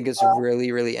 which I think is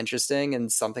really, really interesting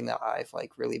and something that I've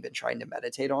like really been trying to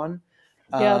meditate on.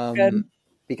 Yeah, good.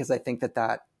 Because I think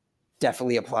that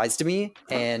definitely applies to me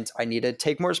and I need to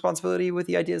take more responsibility with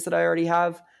the ideas that I already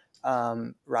have,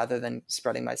 rather than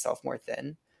spreading myself more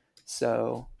thin.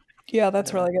 So yeah,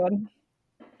 that's really good.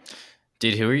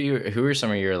 Dude, who are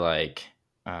some of your like,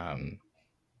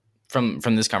 from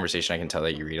this conversation, I can tell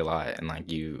that you read a lot and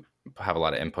like you have a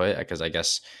lot of input, because I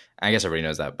guess everybody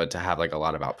knows that, but to have like a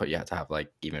lot of output, you have to have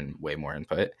like even way more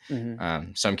input.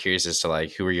 Mm-hmm. So I'm curious as to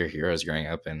like, who were your heroes growing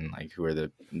up, and like, who are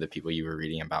the people you were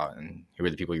reading about, and who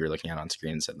were the people you were looking at on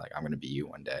screen and said like, I'm going to be you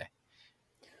one day?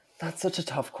 That's such a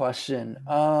tough question.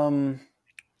 Man,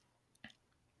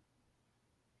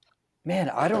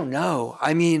 I don't know.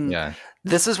 I mean,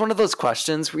 This is one of those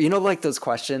questions where, like those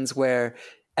questions where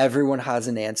everyone has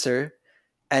an answer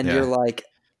and you're like,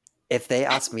 if they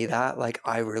ask me that, like,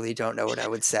 I really don't know what I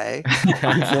would say.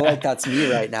 I feel like that's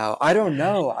me right now. I don't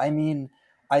know. I mean,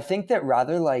 I think that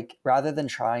rather than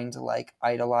trying to like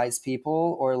idolize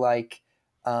people or like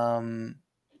turn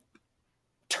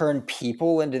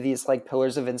people into these like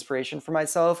pillars of inspiration for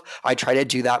myself, I try to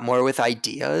do that more with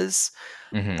ideas.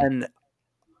 Mm-hmm. And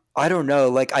I don't know,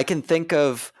 like I can think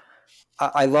of,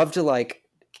 I love to like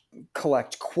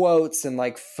collect quotes and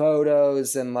like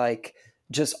photos and like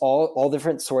just all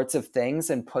different sorts of things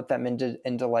and put them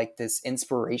into like this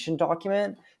inspiration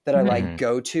document that I like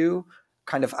go to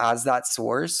kind of as that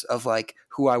source of like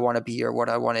who I want to be or what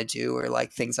I want to do or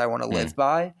like things I want to live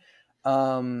by.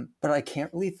 But I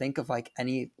can't really think of like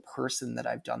any person that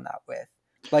I've done that with.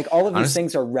 Like all of these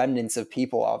things are remnants of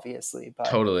people, obviously. But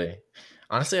totally.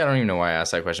 Honestly, I don't even know why I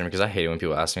asked that question, because I hate it when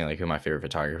people ask me like who my favorite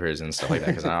photographer is and stuff like that.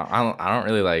 Because I don't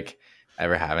really like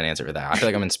ever have an answer for that. I feel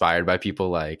like I'm inspired by people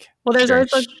like. Well, there's sharing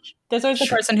always there's always the sh-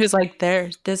 person who's like,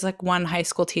 there's like one high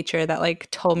school teacher that like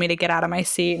told me to get out of my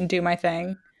seat and do my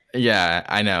thing. Yeah,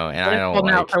 I know, and I We're don't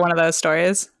holding out like. for one of those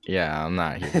stories. Yeah, I'm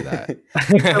not here for that.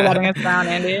 Thanks for letting us down,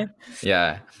 Andy.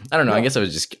 Yeah, I don't know. I No. guess I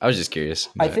was just curious.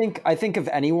 I but- think of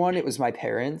anyone, it was my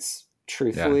parents,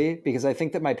 truthfully, because I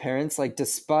think that my parents, like,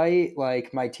 despite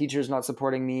like my teachers not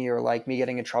supporting me or like me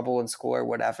getting in trouble in school or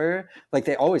whatever, like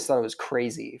they always thought it was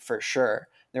crazy for sure.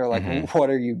 They were like, Mhm. what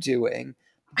are you doing?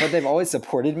 But they've always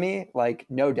supported me, like,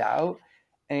 no doubt.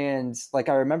 And like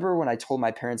I remember when I told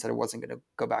my parents that I wasn't going to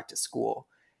go back to school,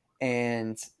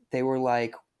 and they were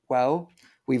like, well,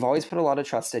 we've always put a lot of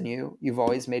trust in you. You've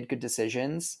always made good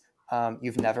decisions.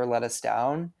 You've never let us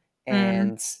down.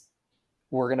 And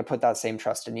we're going to put that same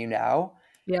trust in you now.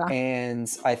 Yeah. And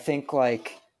I think,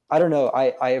 like, I don't know,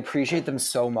 I appreciate them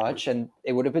so much. And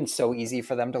it would have been so easy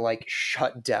for them to like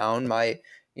shut down my,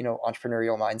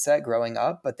 entrepreneurial mindset growing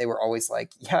up. But they were always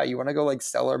like, yeah, you want to go like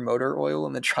sell our motor oil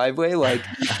in the driveway? Like,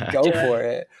 go for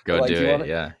it. Go like, do it.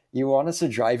 Yeah. You want us to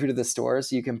drive you to the store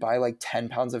so you can buy like 10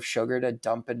 pounds of sugar to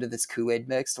dump into this Kool-Aid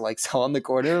mix to like sell on the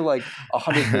corner? Like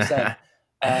 100%.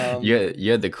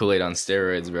 You had the Kool-Aid on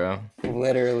steroids, bro.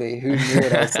 Literally, who knew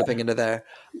what I was slipping into there?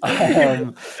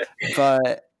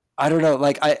 But I don't know.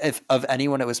 Like, if of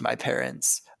anyone, it was my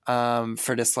parents,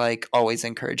 for just like always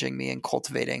encouraging me and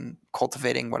cultivating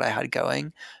what I had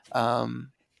going.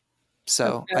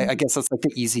 So I guess that's like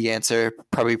the easy answer,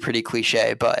 probably pretty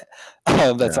cliche, but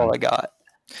that's all I got.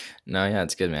 No, yeah,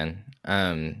 it's good, man.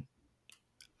 I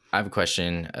have a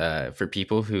question for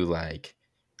people who like.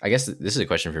 I guess this is a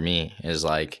question for me. Is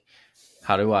like,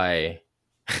 how do I?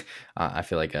 I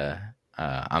feel like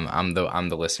I'm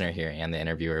the listener here and the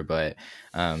interviewer, but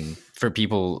for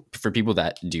people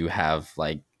that do have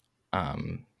like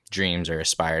dreams or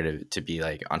aspire to be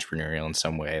like entrepreneurial in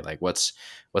some way, like what's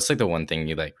like the one thing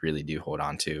you like really do hold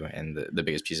on to, and the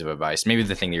biggest piece of advice, maybe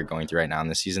the thing that you're going through right now in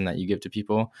this season that you give to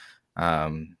people.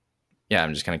 Yeah,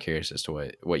 I'm just kind of curious as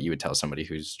to what you would tell somebody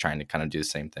who's trying to kind of do the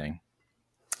same thing.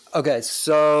 Okay,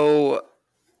 so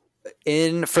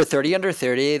for 30 Under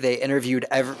 30, they interviewed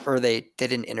they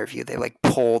didn't interview, they like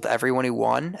polled everyone who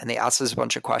won, and they asked us a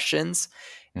bunch of questions.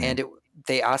 And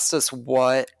they asked us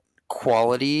what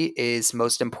quality is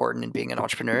most important in being an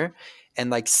entrepreneur, and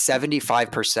like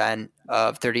 75%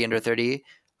 of 30 Under 30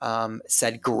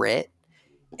 said grit.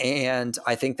 And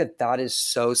I think that is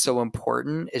so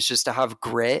important, is just to have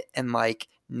grit and like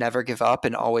never give up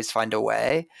and always find a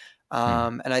way.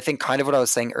 And I think kind of what I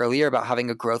was saying earlier about having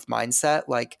a growth mindset,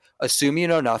 like assume you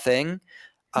know nothing,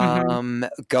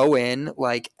 go in,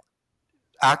 like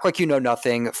act like you know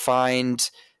nothing,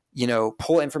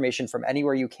 pull information from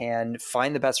anywhere you can,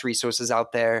 find the best resources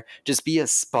out there, just be a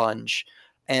sponge.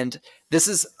 And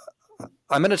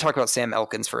I'm going to talk about Sam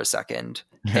Elkins for a second.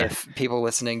 If people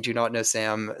listening do not know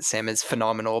Sam is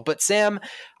phenomenal. But Sam,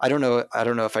 I don't know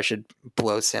if I should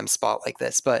blow Sam's spot like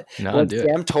this, but when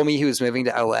Sam told me he was moving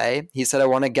to LA, he said, I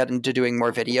want to get into doing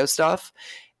more video stuff,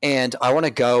 and I want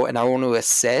to go and I want to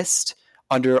assist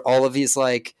under all of these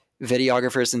like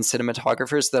videographers and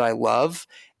cinematographers that I love,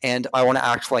 and I want to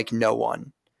act like no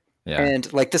one. Yeah.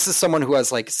 And like, this is someone who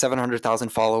has like 700,000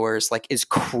 followers, like is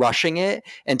crushing it,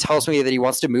 and tells me that he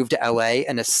wants to move to LA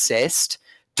and assist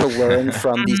to learn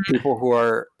from these people who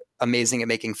are amazing at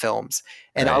making films.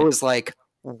 And I was like,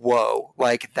 whoa,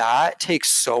 like that takes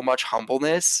so much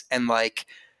humbleness and like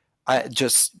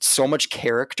just so much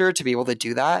character to be able to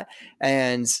do that.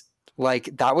 And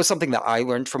like, that was something that I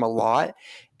learned from a lot.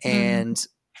 And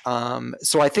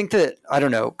so I think that, I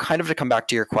don't know, kind of to come back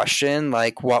to your question,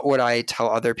 like what would I tell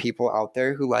other people out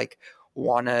there who like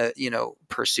want to,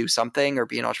 pursue something or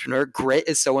be an entrepreneur? Grit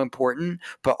is so important,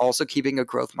 but also keeping a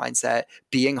growth mindset,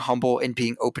 being humble, and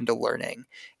being open to learning,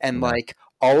 and like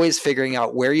always figuring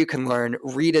out where you can learn,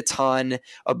 read a ton,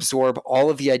 absorb all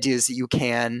of the ideas that you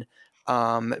can,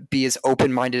 be as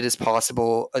open-minded as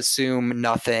possible, assume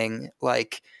nothing.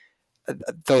 Like,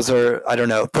 those are, I don't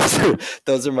know,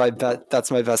 those are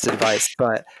that's my best advice.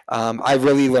 But I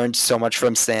really learned so much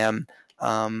from Sam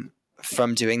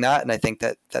from doing that, and I think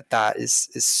that is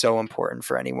so important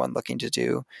for anyone looking to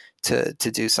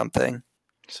do something.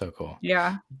 So cool.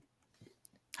 Yeah.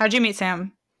 How'd you meet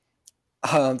Sam?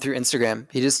 Through Instagram.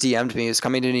 He just DM'd me. He was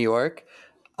coming to New York,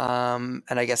 and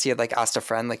I guess he had like asked a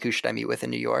friend, like, who should I meet with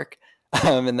in New York?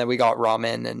 And then we got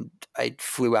ramen, and I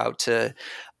flew out to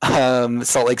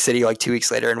Salt Lake City like 2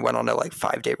 weeks later and went on a like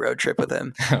 5-day road trip with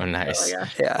him. Oh, nice. Oh,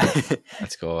 yeah.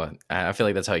 That's cool. I feel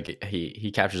like that's how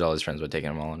he captures all his friends by taking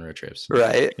them all on road trips.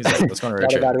 Right. He's like, let's go on a road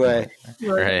trip. That way.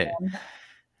 Right.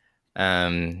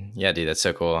 Yeah, dude, that's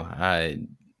so cool.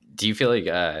 do you feel like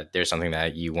there's something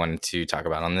that you wanted to talk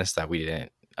about on this that we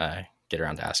didn't get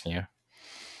around to asking you?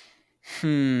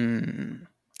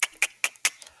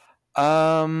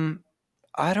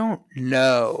 I don't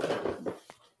know.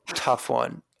 Tough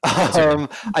one. Okay.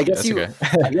 I guess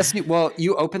That's okay. well,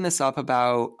 you opened this up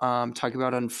about talking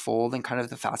about Unfold and kind of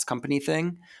the Fast Company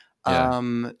thing.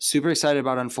 Yeah. Super excited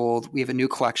about Unfold. We have a new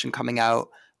collection coming out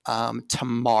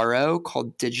tomorrow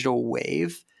called Digital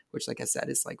Wave, which, like I said,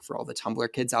 is like for all the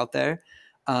Tumblr kids out there.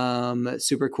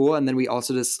 Super cool. And then we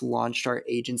also just launched our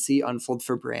agency, Unfold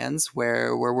for Brands,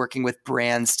 where we're working with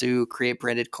brands to create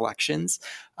branded collections.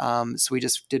 So we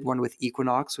just did one with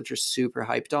Equinox, which we're super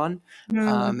hyped on.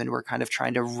 And we're kind of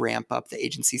trying to ramp up the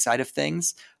agency side of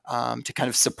things to kind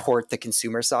of support the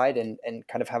consumer side and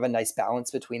kind of have a nice balance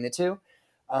between the two.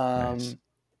 Nice.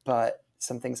 But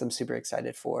some things I'm super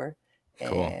excited for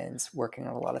and working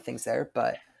on a lot of things there.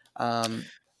 But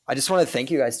I just want to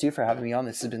thank you guys too for having me on.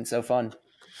 This has been so fun.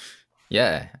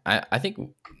 Yeah, I think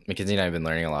Mackenzie and I have been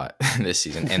learning a lot this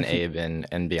season, and Abe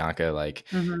and Bianca. Like,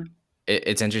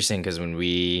 it's interesting because when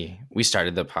we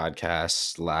started the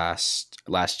podcast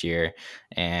last year,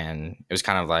 and it was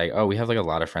kind of like, oh, we have like a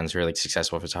lot of friends who are like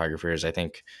successful photographers. I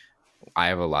think I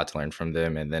have a lot to learn from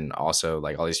them, and then also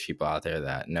like all these people out there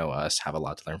that know us have a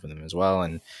lot to learn from them as well.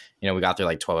 And we got through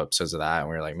like 12 episodes of that, and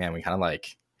we were like, man, we kind of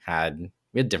like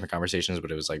we had different conversations, but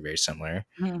it was like very similar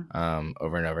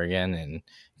over and over again, and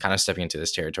kind of stepping into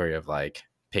this territory of like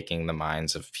picking the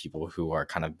minds of people who are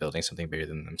kind of building something bigger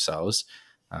than themselves.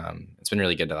 It's been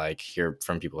really good to like hear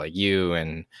from people like you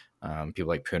and people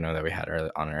like Puno that we had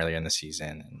on earlier in the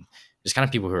season, and just kind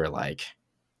of people who are like,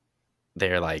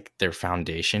 their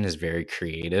foundation is very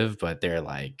creative, but they're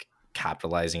like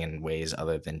capitalizing in ways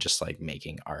other than just like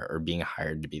making art or being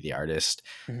hired to be the artist.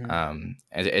 And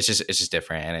it's just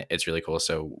different, and it's really cool.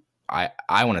 So I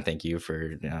want to thank you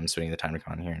for spending the time to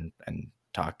come on here and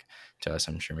talk to us.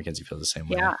 I'm sure Mackenzie feels the same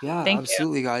way. Yeah,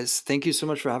 absolutely, guys. Thank you so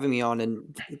much for having me on.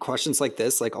 And questions like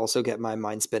this like also get my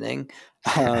mind spinning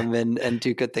and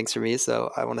do good things for me.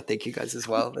 So I want to thank you guys as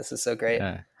well. This is so great.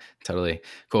 Yeah, totally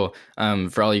cool.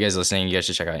 For all you guys listening, you guys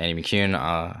should check out Andy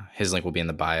McCune. His link will be in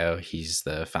the bio. He's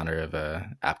the founder of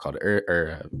an app called Earth,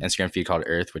 or Instagram feed called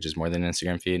Earth, which is more than an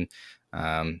Instagram feed,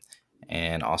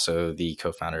 and also the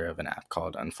co-founder of an app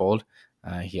called Unfold.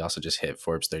 He also just hit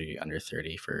Forbes 30 under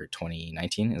 30 for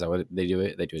 2019. Is that what they do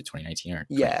it? They do it 2019 or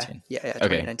 2019? Yeah,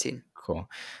 2019. Okay, cool.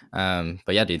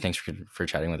 But yeah, dude, thanks for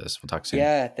chatting with us. We'll talk soon.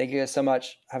 Yeah, thank you guys so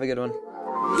much. Have a good one.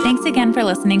 Thanks again for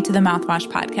listening to the Mouthwash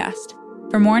Podcast.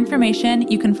 For more information,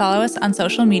 you can follow us on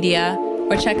social media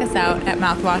or check us out at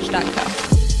mouthwash.co.